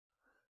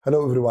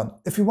Hello everyone.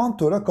 If you want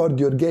to record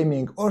your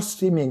gaming or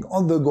streaming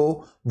on the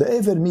go, the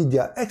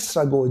AverMedia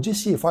XtraGo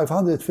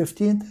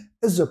GC515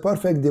 is the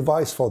perfect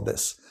device for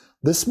this.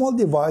 This small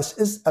device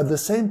is at the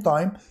same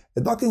time a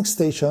docking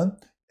station,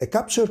 a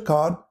capture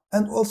card,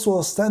 and also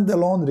a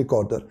standalone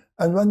recorder.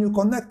 And when you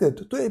connect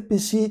it to a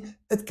PC,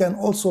 it can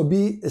also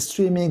be a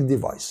streaming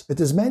device.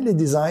 It is mainly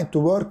designed to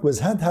work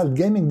with handheld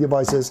gaming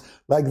devices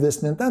like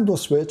this Nintendo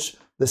Switch,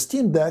 the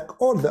Steam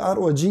Deck, or the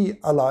ROG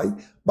Ally,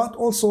 but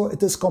also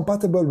it is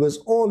compatible with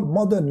all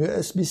modern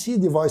USB-C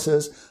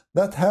devices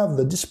that have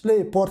the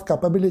display port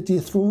capability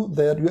through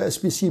their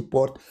USB-C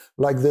port,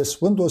 like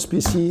this Windows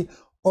PC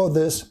or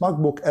this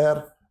MacBook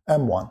Air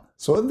M1.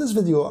 So in this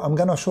video, I'm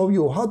gonna show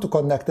you how to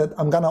connect it.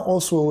 I'm gonna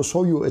also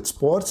show you its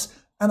ports,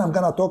 and I'm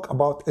gonna talk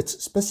about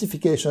its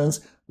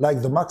specifications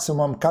like the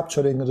maximum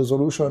capturing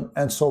resolution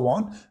and so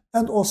on.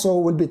 And also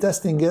we'll be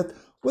testing it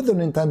with the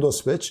Nintendo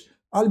Switch.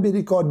 I'll be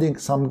recording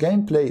some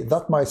gameplay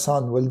that my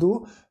son will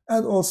do,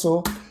 and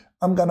also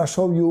I'm gonna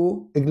show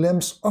you a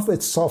glimpse of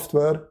its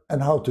software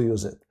and how to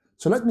use it.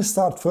 So let me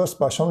start first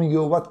by showing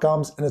you what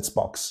comes in its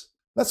box.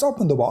 Let's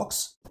open the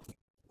box.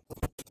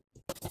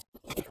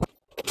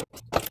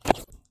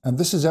 And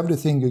this is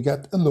everything you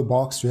get in the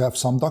box. You have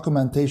some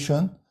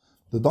documentation,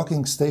 the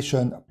docking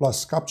station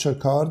plus capture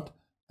card,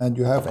 and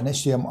you have an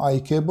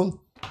HDMI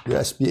cable,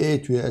 USB-A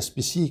to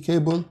USB-C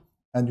cable,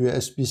 and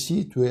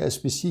USB-C to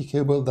USB-C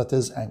cable that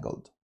is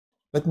angled.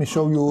 Let me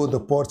show you the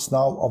ports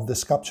now of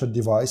this capture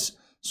device.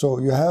 So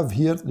you have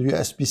here the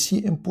USB-C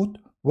input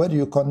where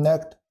you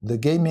connect the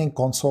gaming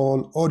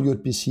console or your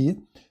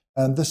PC,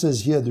 and this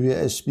is here the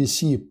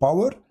USB-C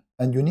power,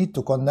 and you need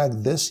to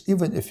connect this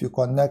even if you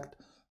connect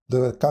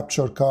the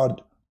capture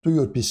card to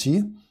your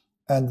PC.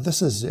 And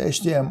this is the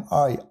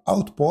HDMI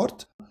out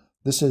port.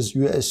 This is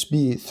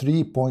USB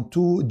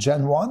 3.2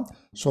 Gen 1.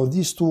 So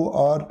these two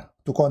are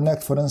to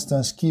connect, for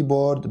instance,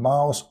 keyboard,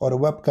 mouse, or a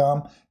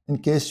webcam in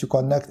case you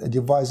connect a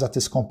device that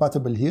is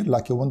compatible here,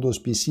 like a Windows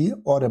PC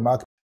or a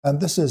Mac. And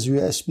this is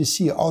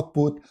USB-C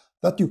output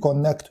that you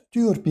connect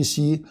to your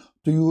PC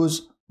to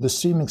use the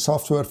streaming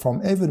software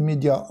from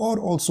AverMedia, or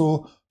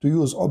also to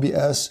use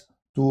OBS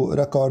to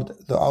record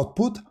the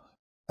output.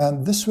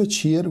 And this switch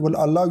here will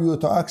allow you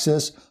to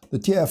access the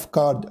TF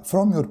card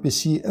from your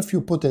PC if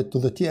you put it to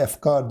the TF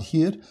card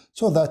here,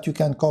 so that you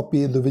can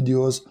copy the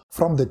videos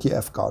from the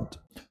TF card.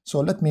 So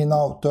let me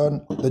now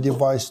turn the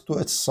device to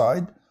its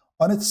side.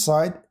 On its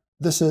side,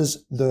 this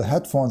is the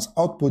headphones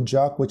output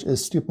jack, which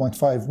is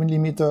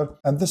 3.5mm,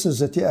 and this is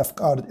the TF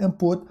card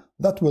input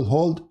that will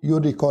hold your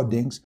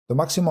recordings. The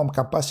maximum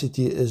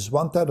capacity is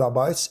 1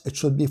 TB. It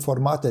should be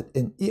formatted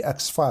in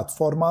EXFAT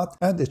format,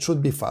 and it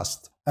should be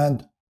fast.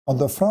 And on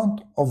the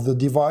front of the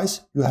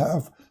device, you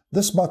have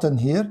this button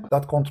here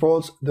that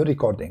controls the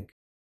recording.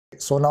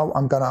 So now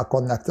I'm gonna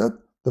connect it.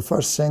 The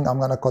first thing I'm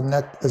gonna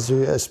connect is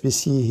the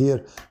USB-C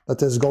here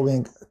that is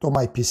going to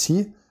my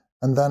PC,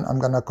 and then I'm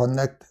gonna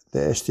connect the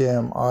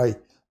HDMI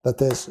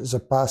that is the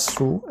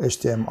pass-through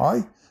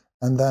HDMI,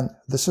 and then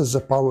this is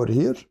the power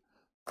here,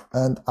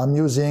 and I'm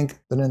using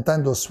the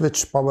Nintendo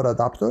Switch power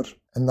adapter.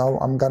 And now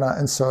I'm gonna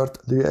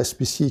insert the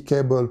USB-C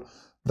cable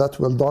that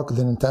will dock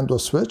the Nintendo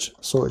Switch.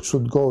 So it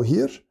should go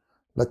here.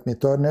 Let me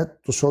turn it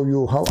to show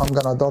you how I'm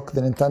gonna dock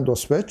the Nintendo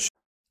Switch.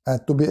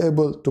 And to be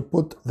able to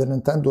put the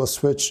Nintendo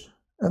Switch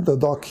in the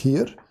dock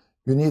here,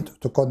 you need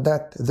to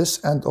connect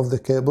this end of the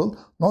cable.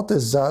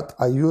 Notice that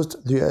I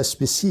used the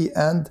USB-C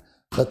end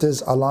that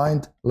is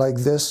aligned like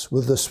this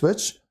with the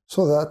switch,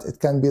 so that it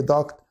can be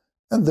docked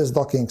in this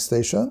docking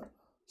station.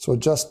 So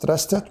just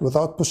rest it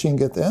without pushing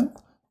it in,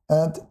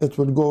 and it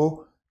will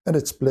go in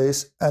its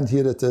place, and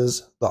here it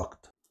is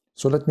docked.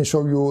 So let me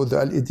show you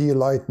the LED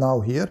light now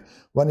here.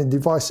 When a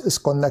device is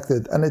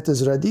connected and it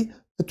is ready,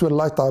 it will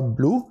light up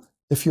blue.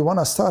 If you want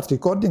to start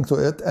recording to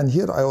it, and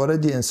here I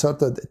already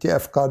inserted a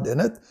TF card in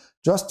it,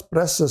 just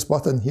press this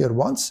button here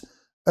once.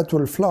 It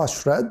will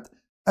flash red,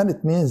 and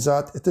it means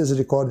that it is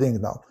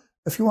recording now.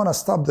 If you want to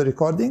stop the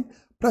recording,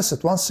 press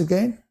it once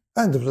again,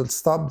 and it will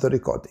stop the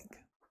recording.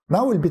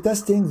 Now we'll be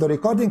testing the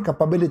recording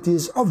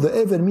capabilities of the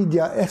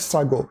AverMedia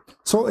XtraGo.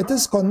 So it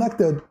is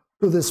connected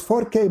to this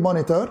 4K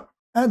monitor,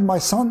 and my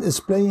son is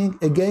playing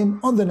a game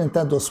on the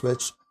Nintendo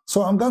Switch.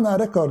 So I'm gonna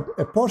record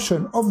a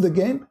portion of the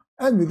game,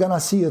 and we're gonna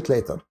see it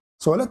later.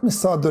 So let me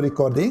start the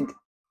recording.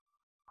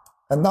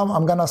 And now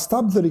I'm gonna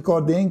stop the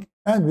recording,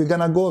 and we're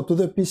gonna go to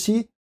the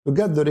PC to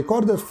get the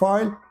recorded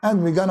file,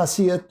 and we're gonna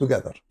see it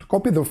together. To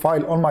copy the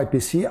file on my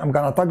PC, I'm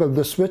gonna toggle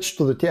the switch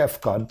to the TF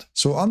card.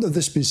 So under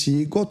this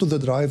PC, go to the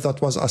drive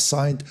that was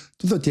assigned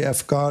to the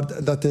TF card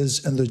that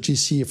is in the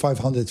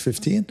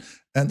GC515,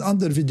 and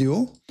under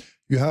video,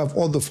 you have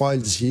all the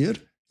files here.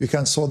 You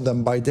can sort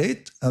them by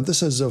date, and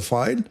this is the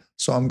file.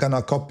 So I'm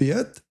gonna copy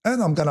it,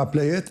 and I'm gonna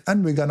play it,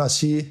 and we're gonna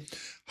see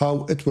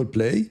how it will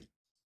play.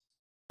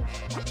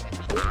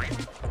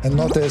 And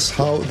notice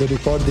how the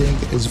recording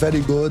is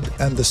very good,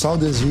 and the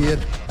sound is here,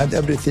 and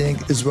everything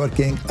is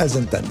working as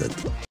intended.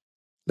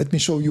 Let me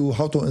show you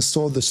how to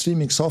install the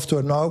streaming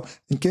software now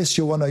in case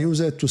you want to use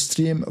it to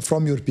stream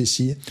from your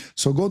PC.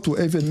 So go to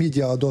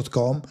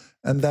avermedia.com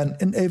and then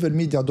in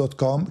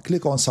AverMedia.com,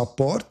 click on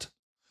support,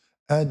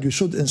 and you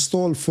should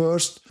install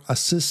first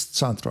Assist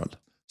Central.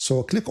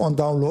 So click on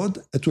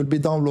download, it will be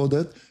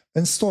downloaded,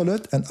 install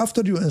it, and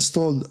after you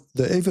install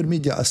the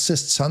AverMedia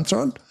Assist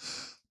Central,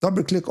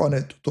 double click on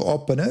it to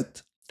open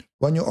it.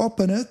 When you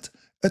open it,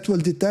 it will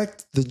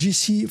detect the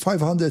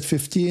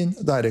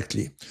GC515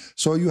 directly.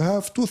 So you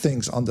have two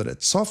things under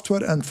it,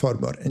 software and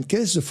firmware. In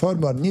case the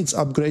firmware needs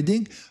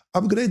upgrading,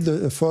 upgrade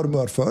the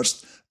firmware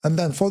first, and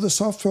then for the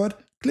software,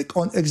 click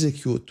on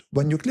execute.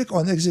 When you click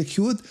on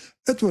execute,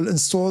 it will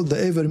install the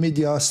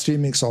AverMedia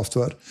streaming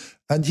software.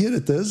 And here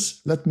it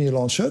is. Let me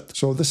launch it.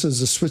 So this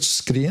is the switch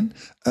screen,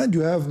 and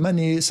you have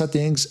many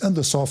settings in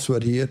the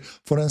software here.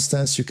 For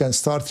instance, you can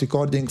start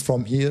recording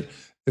from here.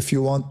 If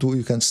you want to,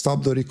 you can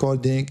stop the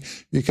recording.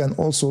 You can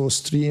also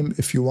stream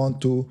if you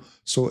want to.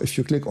 So if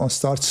you click on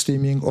start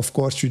streaming, of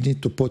course, you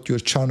need to put your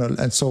channel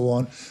and so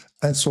on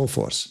and so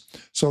forth.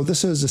 So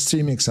this is the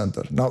streaming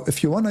center. Now,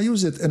 if you want to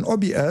use it in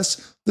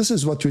OBS, this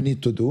is what you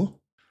need to do.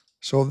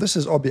 So this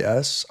is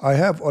OBS. I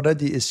have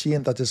already a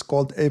scene that is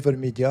called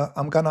AverMedia.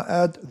 I'm going to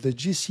add the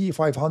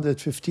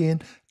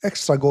GC515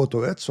 XtraGo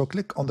to it. So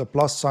click on the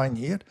plus sign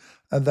here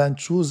and then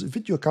choose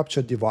video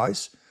capture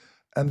device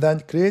and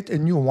then create a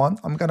new one.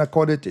 I'm going to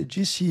call it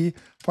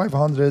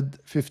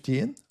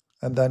GC515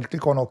 and then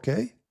click on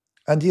OK.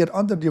 And here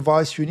under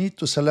device, you need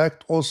to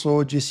select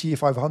also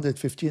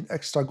GC515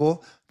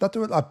 XtraGo. That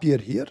will appear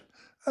here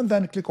and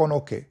then click on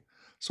OK.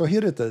 So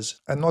here it is.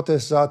 And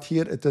notice that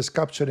here it is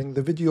capturing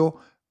the video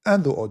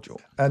and the audio.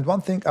 And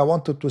one thing I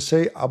wanted to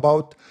say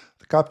about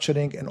the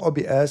capturing in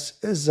OBS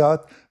is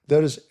that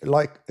there is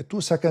like a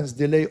 2 seconds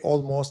delay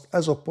almost,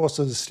 as opposed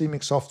to the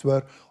streaming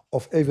software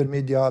of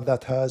AverMedia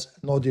that has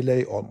no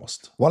delay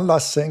almost. One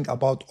last thing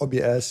about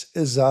OBS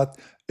is that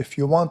if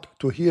you want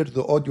to hear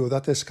the audio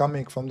that is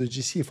coming from the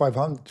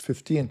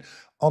GC515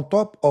 on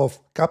top of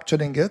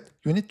capturing it,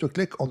 you need to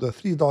click on the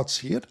 3 dots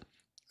here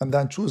and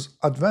then choose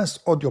Advanced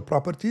Audio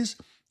Properties,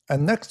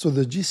 and next to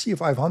the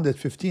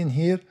GC515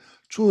 here,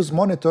 choose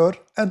Monitor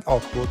and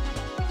Output.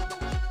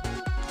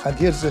 And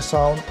here's the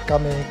sound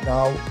coming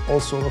now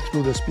also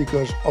through the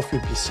speakers of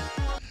your PC.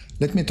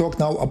 Let me talk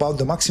now about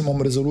the maximum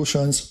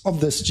resolutions of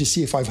this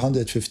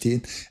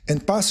GC515. In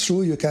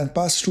pass-through, you can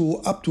pass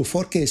through up to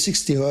 4K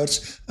 60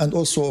 Hz, and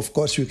also, of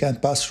course, you can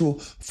pass through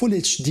Full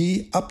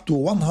HD up to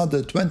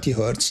 120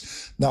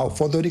 Hz. Now,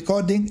 for the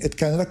recording, it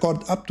can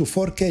record up to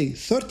 4K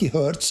 30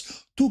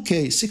 Hz,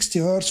 2K 60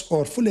 Hz,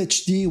 or Full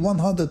HD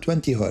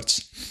 120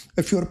 Hz.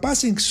 If you're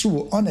passing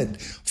through on it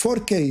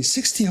 4K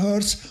 60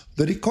 Hz,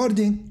 the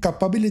recording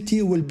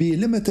capability will be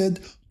limited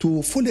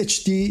to Full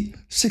HD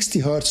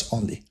 60 Hz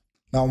only.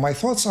 Now, my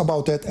thoughts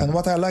about it and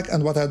what I like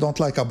and what I don't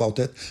like about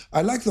it.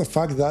 I like the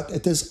fact that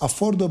it is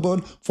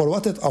affordable for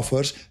what it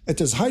offers. It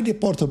is highly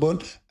portable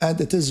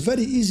and it is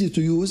very easy to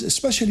use,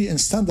 especially in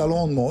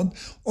standalone mode.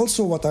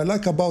 Also, what I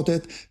like about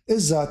it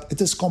is that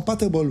it is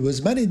compatible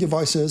with many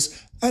devices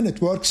and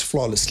it works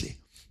flawlessly.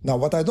 Now,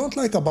 what I don't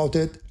like about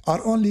it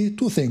are only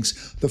two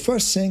things. The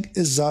first thing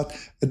is that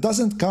it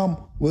doesn't come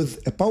with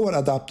a power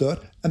adapter.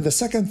 And the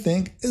second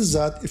thing is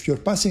that if you're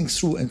passing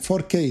through in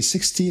 4K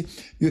 60,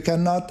 you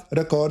cannot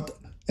record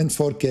in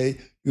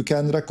 4K. You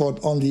can record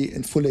only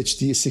in Full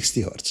HD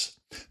 60 Hz.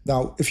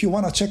 Now, if you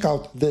want to check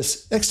out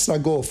this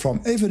XtraGo from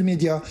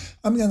AverMedia,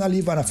 I'm going to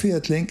leave an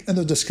affiliate link in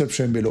the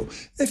description below.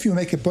 If you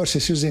make a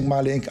purchase using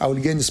my link, I will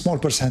gain a small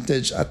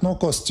percentage at no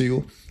cost to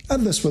you,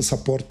 and this will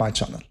support my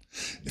channel.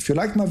 If you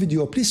liked my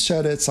video, please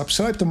share it,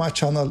 subscribe to my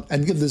channel,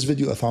 and give this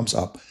video a thumbs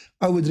up.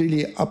 I would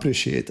really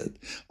appreciate it.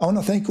 I want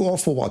to thank you all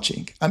for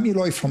watching. I'm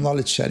Eloy from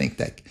Knowledge Sharing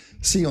Tech.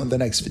 See you in the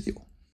next video.